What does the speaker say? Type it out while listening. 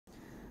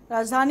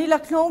राजधानी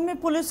लखनऊ में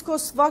पुलिस को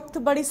उस वक्त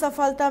बड़ी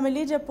सफलता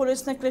मिली जब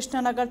पुलिस ने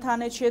कृष्णनगर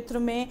थाने क्षेत्र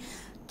में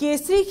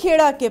केसरी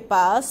खेड़ा के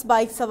पास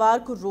बाइक सवार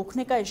को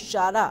रोकने का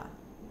इशारा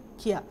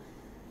किया,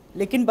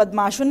 लेकिन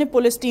बदमाशों ने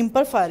पुलिस टीम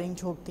पर फायरिंग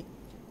झोंक दी।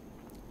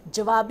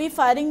 जवाबी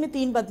फायरिंग में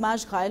 3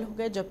 बदमाश घायल हो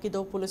गए, जबकि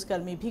 2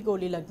 पुलिसकर्मी भी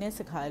गोली लगने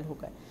से घायल हो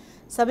गए।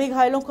 सभी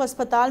घायलों को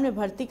अस्पताल में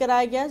भर्ती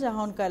कराया गया,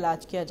 जहां उनका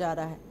इलाज किया जा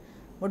रहा है।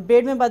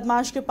 मुठभेड़ में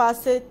बदमाश के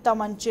पास से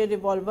तमंचे,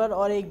 रिवॉल्वर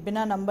और एक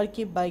बिना नंबर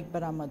की बाइक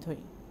बरामद हुई।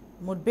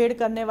 मुठभेड़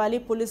करने वाली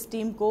पुलिस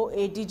टीम को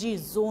एडीजी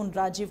जोन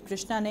राजीव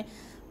कृष्णा ने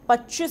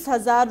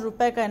 25,000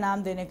 रुपए का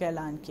इनाम देने का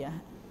ऐलान किया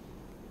है।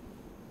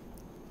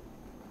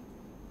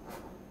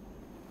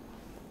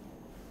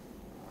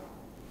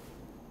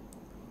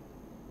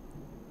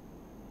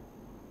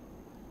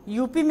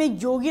 यूपी में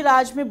योगी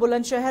राज में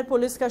बुलंदशहर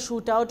पुलिस का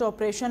शूटआउट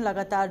ऑपरेशन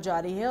लगातार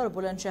जारी है और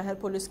बुलंदशहर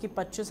पुलिस की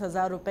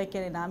 25,000 रुपए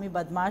के इनामी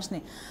बदमाश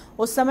ने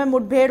उस समय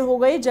मुठभेड़ हो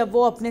गई जब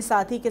वो अपने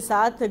साथी के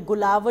साथ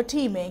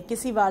गुलावटी में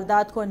किसी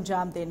वारदात को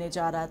अंजाम देने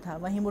जा रहा था।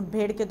 वहीं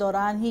मुठभेड़ के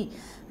दौरान ही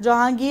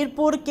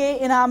जहांगीरपुर के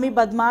इनामी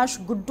बदमाश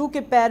गुड्डू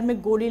के पैर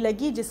में गोली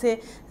लगी, जिसे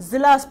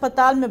जिला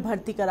अस्पताल में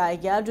भर्ती कराया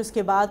गया,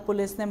 जिसके बाद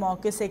पुलिस ने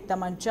मौके से एक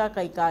तमंचा,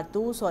 कई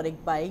कारतूस और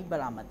एक बाइक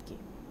बरामद की।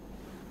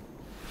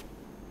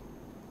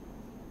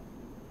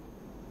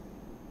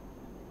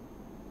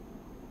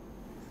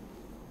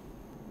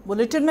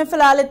 बुलेटिन में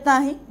फिलहाल इतना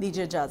ही,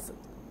 दीजिए इजाजत।